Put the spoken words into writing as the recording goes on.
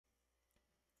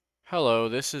Hello,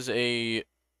 this is a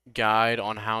guide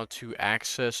on how to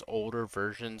access older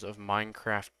versions of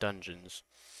Minecraft dungeons.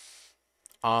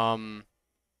 Um,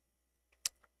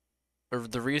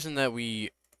 the reason that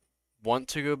we want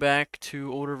to go back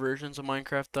to older versions of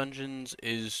Minecraft dungeons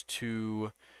is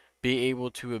to be able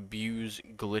to abuse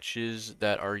glitches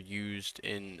that are used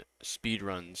in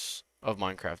speedruns of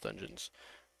Minecraft dungeons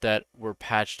that were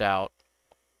patched out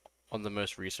on the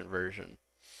most recent version.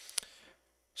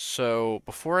 So,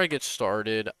 before I get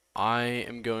started, I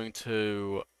am going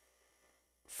to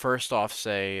first off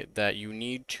say that you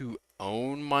need to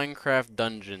own Minecraft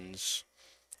Dungeons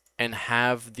and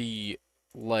have the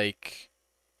like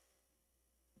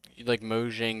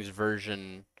Mojang's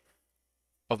version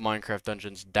of Minecraft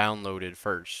Dungeons downloaded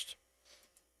first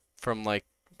from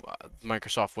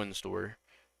Microsoft Windows Store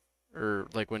or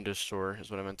like Windows Store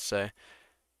is what I meant to say.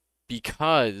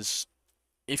 Because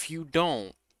if you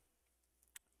don't,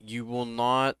 you will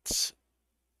not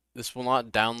this will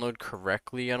not download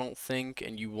correctly, I don't think,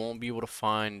 and you won't be able to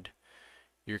find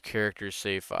your character's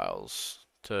save files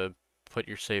to put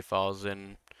your save files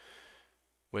in,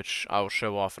 which I will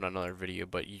show off in another video,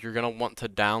 but you're going to want to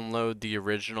download the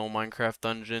original Minecraft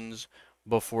Dungeons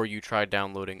before you try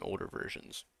downloading older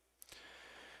versions.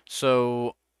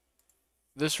 So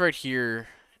this right here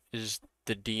is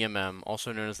the DMM,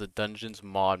 also known as the Dungeons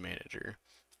Mod Manager.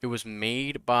 It was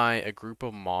made by a group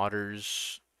of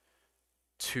modders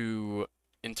to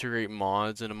integrate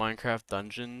mods into Minecraft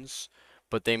Dungeons,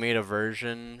 but they made a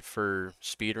version for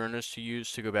speedrunners to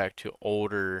use to go back to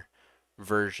older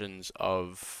versions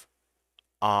of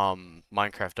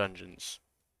Minecraft Dungeons.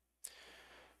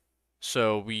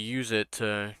 So we use it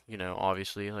to,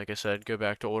 obviously, like I said, go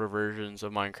back to older versions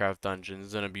of Minecraft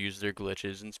Dungeons and abuse their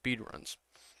glitches and speedruns.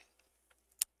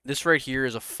 This right here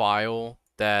is a file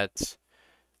that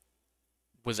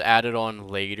was added on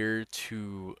later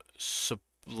to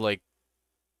like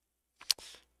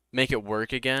make it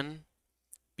work again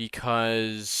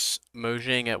because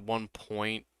Mojang at one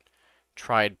point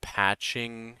tried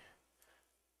patching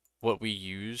what we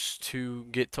use to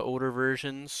get to older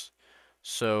versions.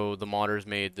 So the modders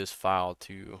made this file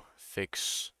to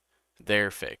fix their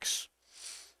fix.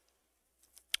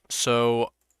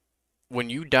 So when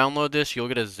you download this, you'll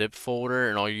get a zip folder,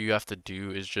 and all you have to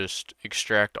do is just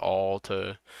extract all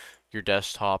to your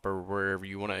desktop or wherever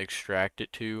you want to extract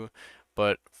it to.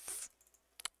 But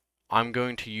I'm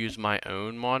going to use my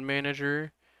own mod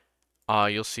manager.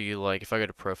 You'll see, like, if I go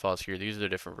to profiles here, these are the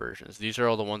different versions. These are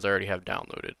all the ones I already have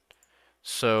downloaded.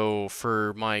 So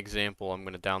for my example, I'm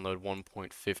going to download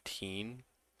 1.15.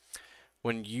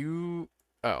 When you,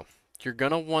 oh, you're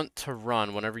going to want to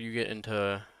run whenever you get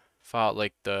into file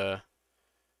like the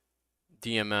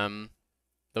DMM,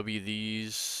 there'll be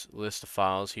these list of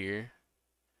files here.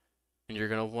 And you're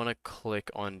going to want to click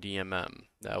on DMM.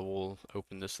 That will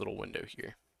open this little window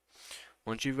here.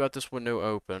 Once you've got this window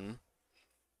open,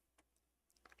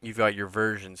 you've got your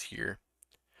versions here.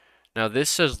 Now this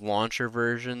says launcher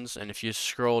versions, and if you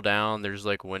scroll down, there's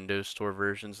like Windows Store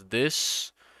versions.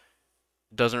 This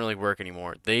doesn't really work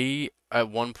anymore. They at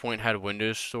one point had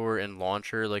Windows Store and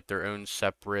launcher like their own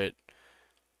separate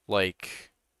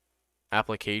like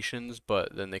applications,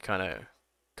 but then they kind of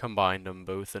combined them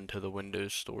both into the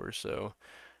Windows Store, so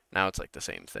now it's like the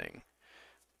same thing.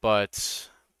 But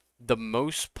the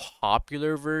most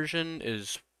popular version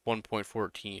is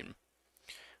 1.14.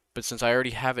 But since I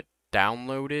already have it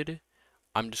downloaded,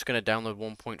 I'm just going to download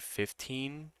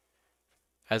 1.15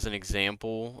 as an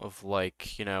example of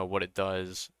like, what it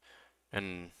does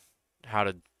and how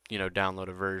to, download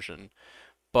a version.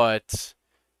 But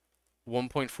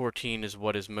 1.14 is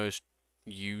what is most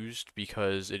used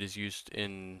because it is used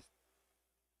in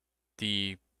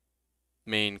the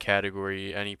main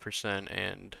category any percent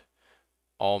and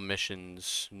all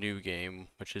missions new game,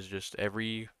 which is just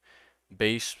every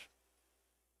base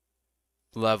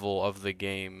level of the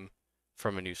game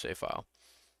from a new save file.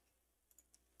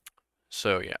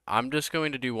 So yeah, I'm just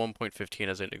going to do 1.15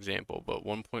 as an example, but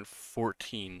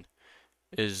 1.14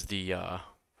 is the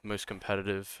most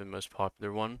competitive and most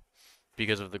popular one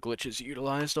because of the glitches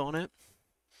utilized on it.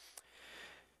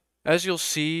 As you'll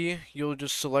see, you'll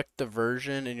just select the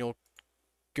version and you'll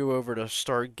go over to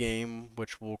start game,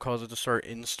 which will cause it to start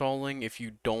installing if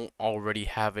you don't already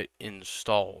have it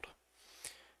installed.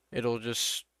 It'll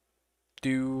just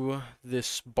do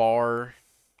this bar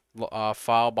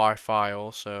file by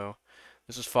file, so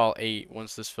this is file 8.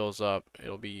 Once this fills up,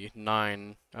 it'll be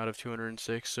 9 out of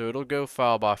 206, so it'll go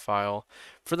file by file.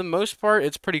 For the most part,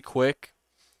 it's pretty quick.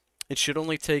 It should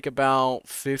only take about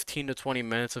 15 to 20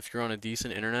 minutes if you're on a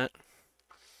decent internet.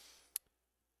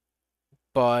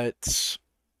 But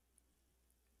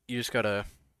you just gotta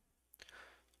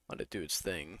let it do its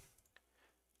thing.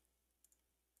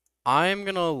 I'm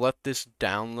gonna let this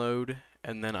download,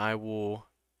 and then I will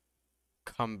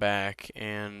come back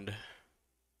and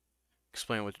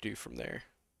explain what to do from there.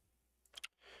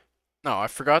 No, I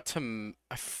forgot to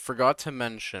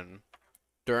mention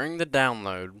during the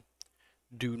download,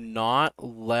 do not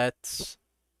let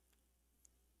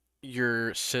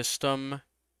your system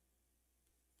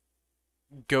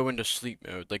go into sleep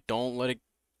mode. Like, don't let it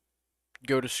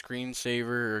go to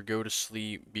screensaver or go to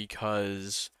sleep,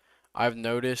 because I've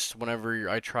noticed whenever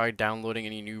I try downloading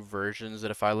any new versions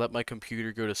that if I let my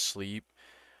computer go to sleep,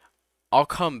 I'll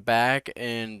come back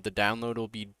and the download will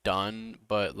be done,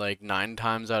 but like 9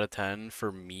 times out of 10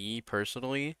 for me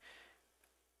personally,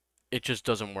 it just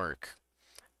doesn't work.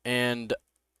 And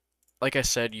like I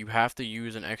said, you have to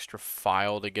use an extra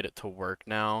file to get it to work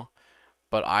now,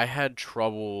 but I had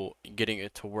trouble getting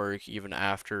it to work even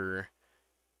after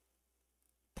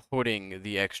putting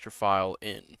the extra file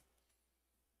in,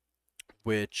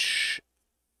 which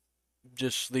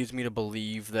just leads me to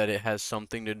believe that it has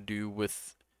something to do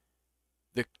with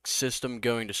the system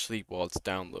going to sleep while it's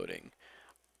downloading.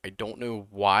 I don't know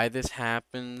why this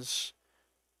happens,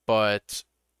 but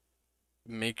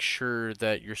make sure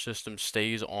that your system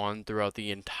stays on throughout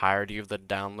the entirety of the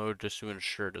download just to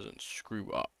ensure it doesn't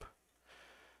screw up.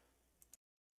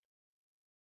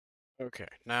 Okay,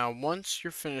 now once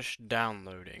you're finished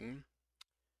downloading,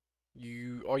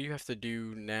 all you have to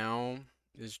do now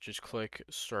is just click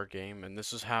start game, and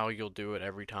this is how you'll do it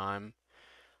every time.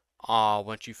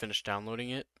 Once you finish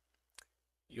downloading it,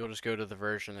 you'll just go to the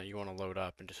version that you want to load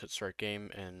up and just hit start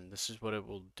game, and this is what it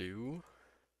will do.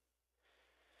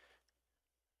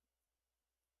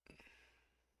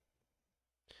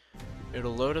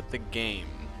 It'll load up the game,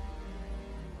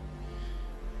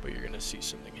 but you're gonna see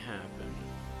something happen.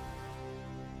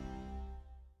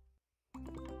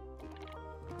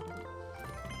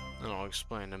 And I'll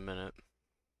explain in a minute.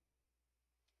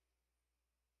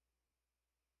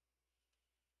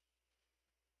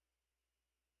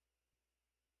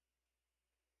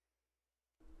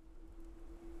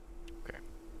 Okay,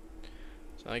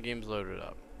 so that game's loaded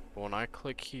up. But when I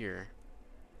click here,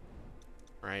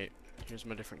 right, here's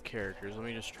my different characters. Let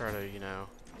me just try to,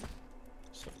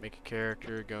 so make a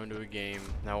character, go into a game.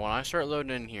 Now when I start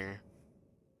loading in here,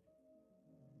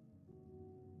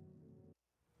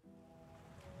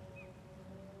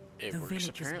 it works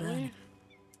apparently.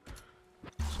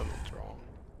 Something's wrong.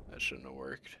 That shouldn't have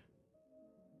worked.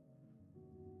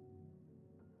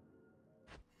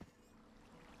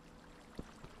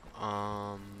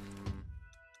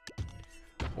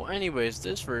 Well, anyways,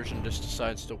 this version just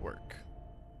decides to work.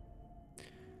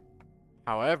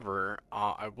 However,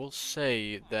 I will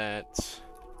say that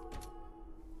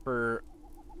for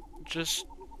just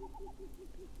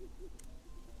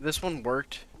this one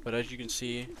worked, but as you can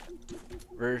see,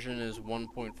 version is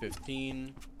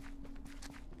 1.15,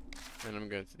 and I'm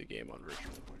going through the game on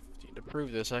version 1.15. To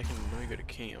prove this, let me go to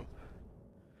camp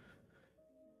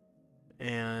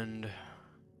and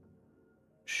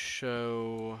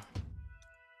show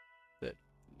that,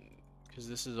 because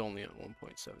this is only on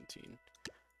 1.17.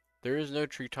 There is no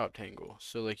treetop tangle.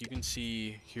 So like you can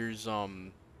see, there's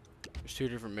 2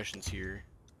 different missions here.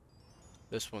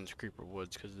 This one's Creeper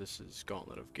Woods because this is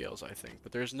Gauntlet of Gales, I think.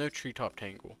 But there's no treetop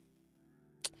tangle,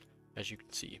 as you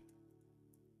can see.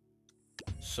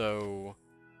 So,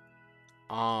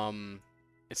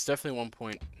 it's definitely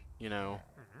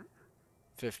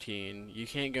 1.15. You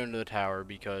can't go into the tower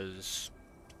because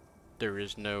there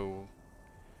is no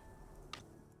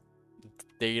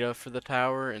data for the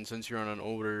tower, and since you're on an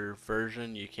older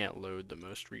version, you can't load the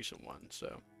most recent one.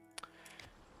 So,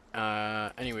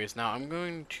 anyways, now I'm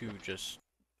going to just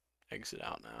exit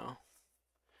out now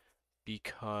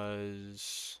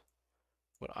because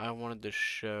what I wanted to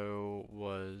show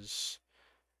was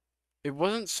it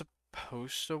wasn't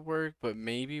supposed to work, but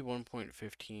maybe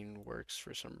 1.15 works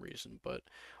for some reason. But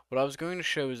what I was going to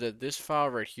show is that this file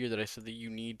right here that I said that you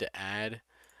need to add,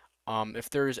 if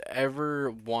there's ever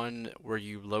one where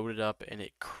you load it up and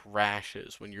it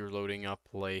crashes when you're loading up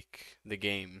like the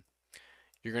game,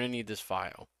 you're gonna need this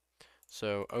file.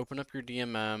 So open up your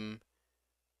DMM.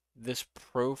 This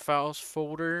profiles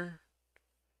folder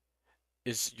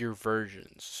is your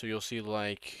versions. So you'll see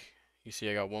you see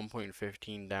I got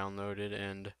 1.15 downloaded,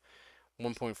 and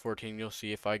 1.14 you'll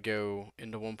see if I go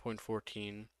into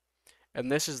 1.14,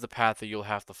 and this is the path that you'll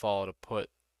have to follow to put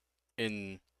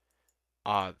in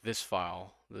this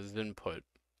file, this input,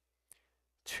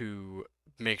 to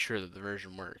make sure that the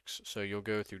version works. So you'll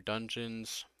go through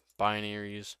dungeons,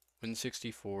 binaries,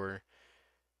 Win64,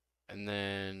 and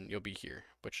then you'll be here,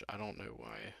 which I don't know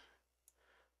why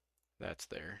that's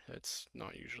there. That's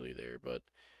not usually there, but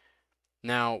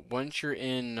now once you're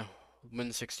in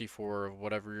Win64 of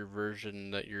whatever your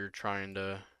version that you're trying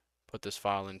to put this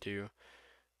file into,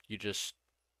 you just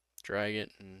drag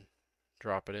it and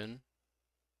drop it in,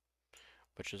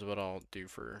 which is what I'll do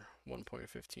for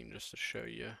 1.15 just to show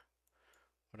you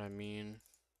what I mean.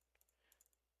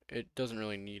 It doesn't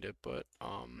really need it, but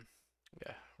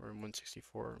yeah, we're in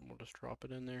 164 and we'll just drop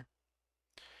it in there.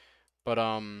 But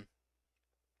I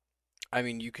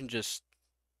mean, you can just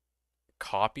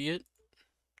copy it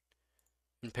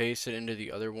and paste it into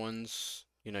the other ones.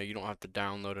 You know, you don't have to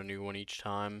download a new one each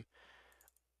time.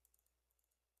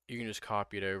 You can just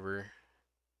copy it over.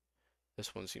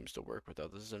 This one seems to work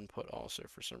without the Xinput also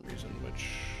for some reason, which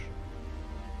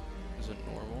isn't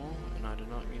normal, and I did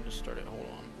not mean to start it. Hold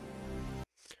on.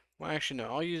 Well, actually, no,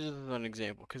 I'll use this as an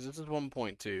example, because this is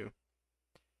 1.2.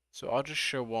 So I'll just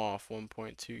show off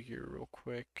 1.2 here real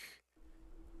quick.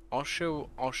 I'll show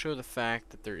the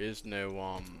fact that there is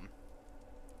no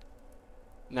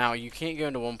now you can't go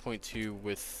into 1.2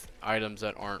 with items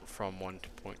that aren't from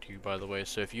 1.2, by the way.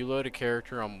 So if you load a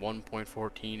character on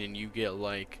 1.14 and you get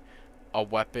like a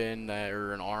weapon that,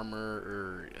 or an armor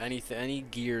or any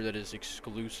gear that is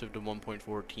exclusive to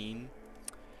 1.14,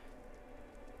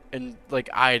 and like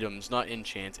items, not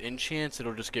enchants. Enchants,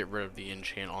 it'll just get rid of the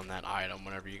enchant on that item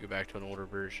whenever you go back to an older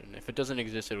version. If it doesn't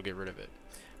exist, it'll get rid of it.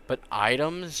 But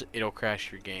items, it'll crash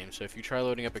your game. So if you try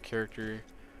loading up a character,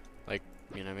 like,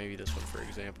 you know, maybe this one for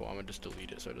example, I'm gonna just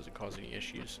delete it so it doesn't cause any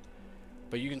issues.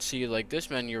 But you can see, like, this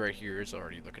menu right here is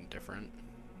already looking different.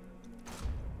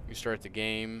 You start the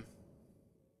game,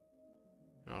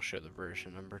 and I'll show the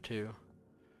version number too.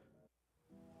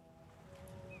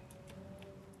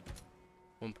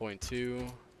 1.2,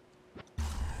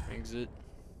 exit.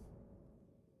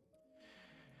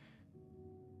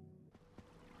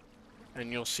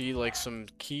 And you'll see like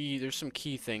there's some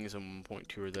key things in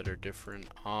 1.2 that are different.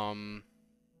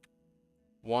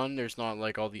 One, there's not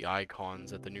like all the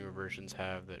icons that the newer versions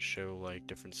have that show like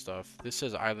different stuff. This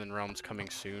says Island Realms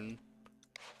coming soon.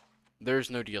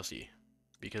 There's no DLC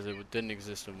because it didn't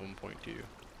exist in 1.2.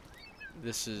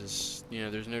 This is, you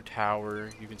know, there's no tower.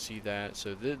 You can see that.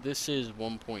 So this is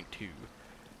 1.2. You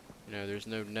know, there's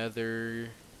no nether,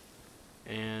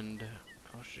 and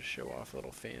I'll just show off a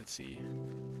little fancy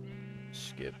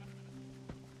skip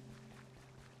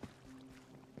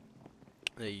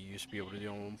that you used to be able to do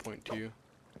on 1.2.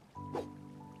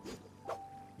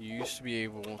 You used to be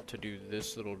able to do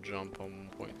this little jump on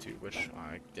 1.2, which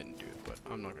I didn't do it, but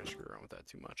I'm not going to screw around with that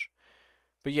too much.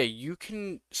 But yeah, you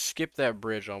can skip that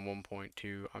bridge on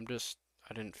 1.2. I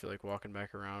didn't feel like walking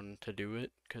back around to do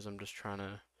it, because I'm just trying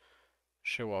to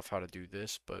show off how to do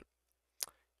this. But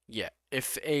yeah,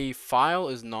 if a file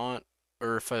is not,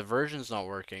 or if a version's not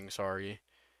working, sorry,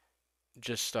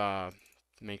 just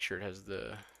make sure it has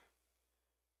the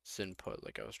Xinput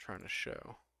like I was trying to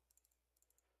show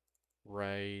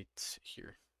right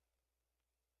here.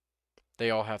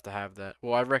 They all have to have that.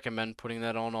 Well, I recommend putting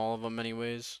that on all of them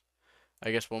anyways.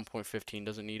 I guess 1.15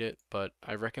 doesn't need it, but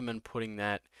I recommend putting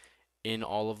that in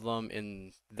all of them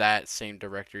in that same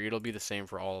directory. It'll be the same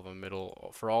for all of them.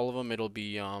 It'll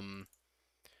be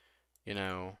you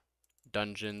know,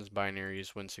 dungeons,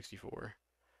 binaries, Win64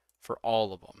 for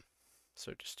all of them.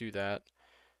 So just do that.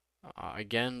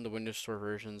 Again, the Windows Store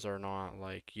versions are not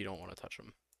like, you don't want to touch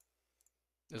them.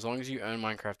 As long as you own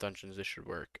Minecraft Dungeons, this should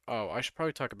work. Oh, I should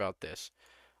probably talk about this.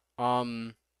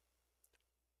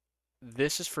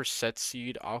 This is for set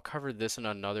seed. I'll cover this in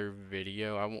another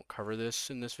video. I won't cover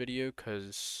this in this video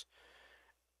because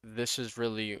this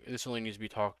only needs to be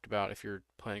talked about if you're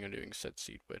planning on doing set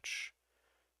seed, which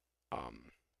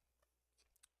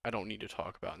I don't need to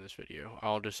talk about in this video.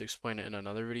 I'll just explain it in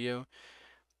another video.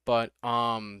 But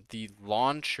the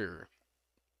launcher,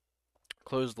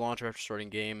 closed launcher after starting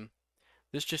game.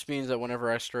 This just means that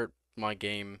whenever I start my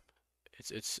game,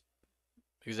 it's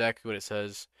exactly what it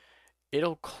says.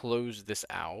 It'll close this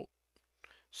out,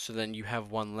 so then you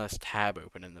have one less tab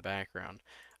open in the background.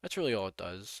 That's really all it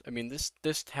does. I mean, this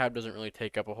tab doesn't really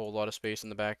take up a whole lot of space in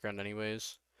the background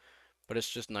anyways, but it's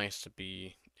just nice to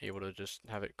be able to just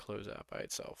have it close out by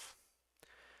itself.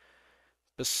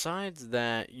 Besides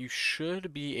that, you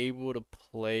should be able to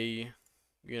play,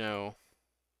 you know,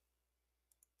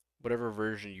 whatever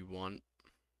version you want.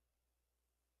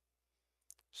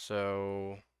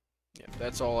 So, yeah,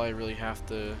 that's all I really have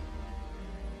to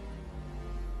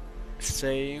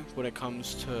say when it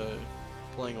comes to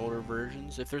playing older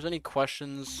versions. If there's any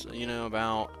questions, you know,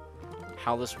 about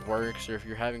how this works, or if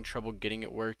you're having trouble getting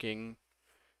it working,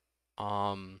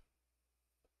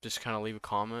 just kind of leave a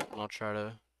comment and I'll try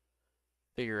to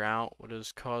figure out what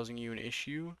is causing you an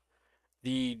issue.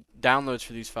 The downloads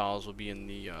for these files will be in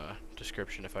the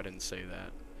description if I didn't say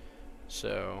that.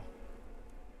 So,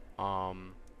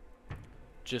 um,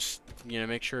 just,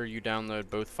 make sure you download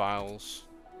both files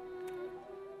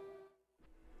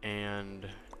and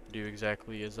do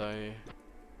exactly as I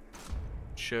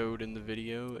showed in the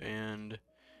video, and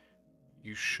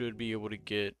you should be able to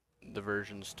get the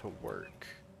versions to work.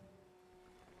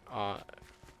 I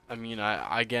mean,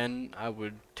 I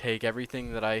would take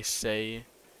everything that I say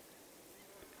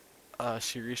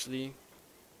seriously,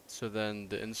 so then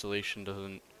the installation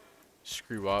doesn't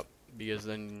screw up, because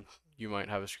then you might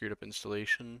have a screwed up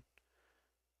installation,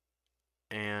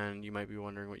 and you might be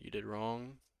wondering what you did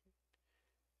wrong,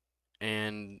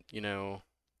 and,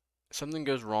 something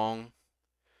goes wrong,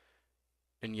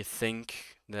 and you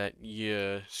think that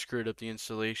you screwed up the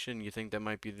installation, you think that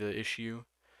might be the issue.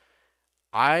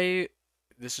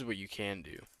 This is what you can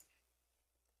do.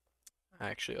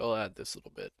 Actually, I'll add this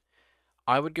little bit.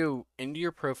 I would go into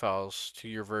your profiles to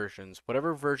your versions.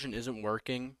 Whatever version isn't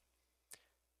working,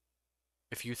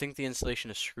 if you think the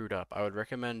installation is screwed up, I would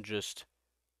recommend just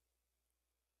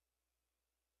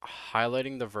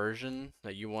highlighting the version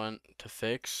that you want to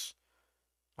fix.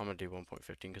 I'm going to do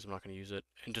 1.15 because I'm not going to use it,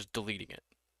 and just deleting it.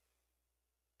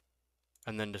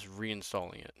 And then just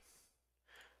reinstalling it.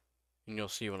 And you'll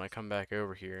see when I come back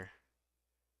over here,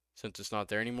 since it's not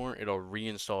there anymore, it'll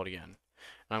reinstall it again.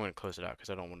 And I'm going to close it out because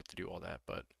I don't want it to do all that,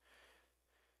 but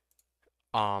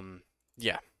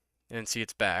yeah. And see,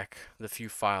 it's back. The few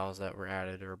files that were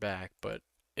added are back, but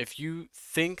if you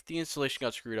think the installation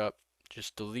got screwed up,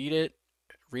 just delete it,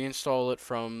 reinstall it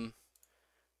from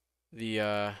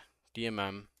the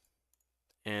DMM,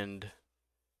 and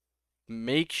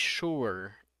make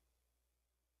sure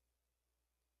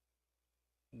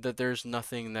that there's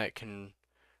nothing that can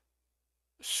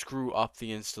screw up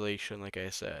the installation, like I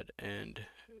said, and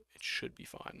it should be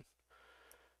fine.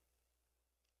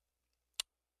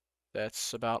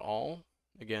 That's about all.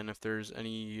 Again, if there's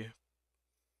any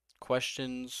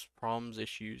questions, problems,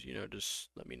 issues, just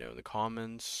let me know in the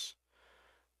comments,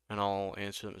 and I'll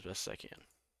answer them as best as I can.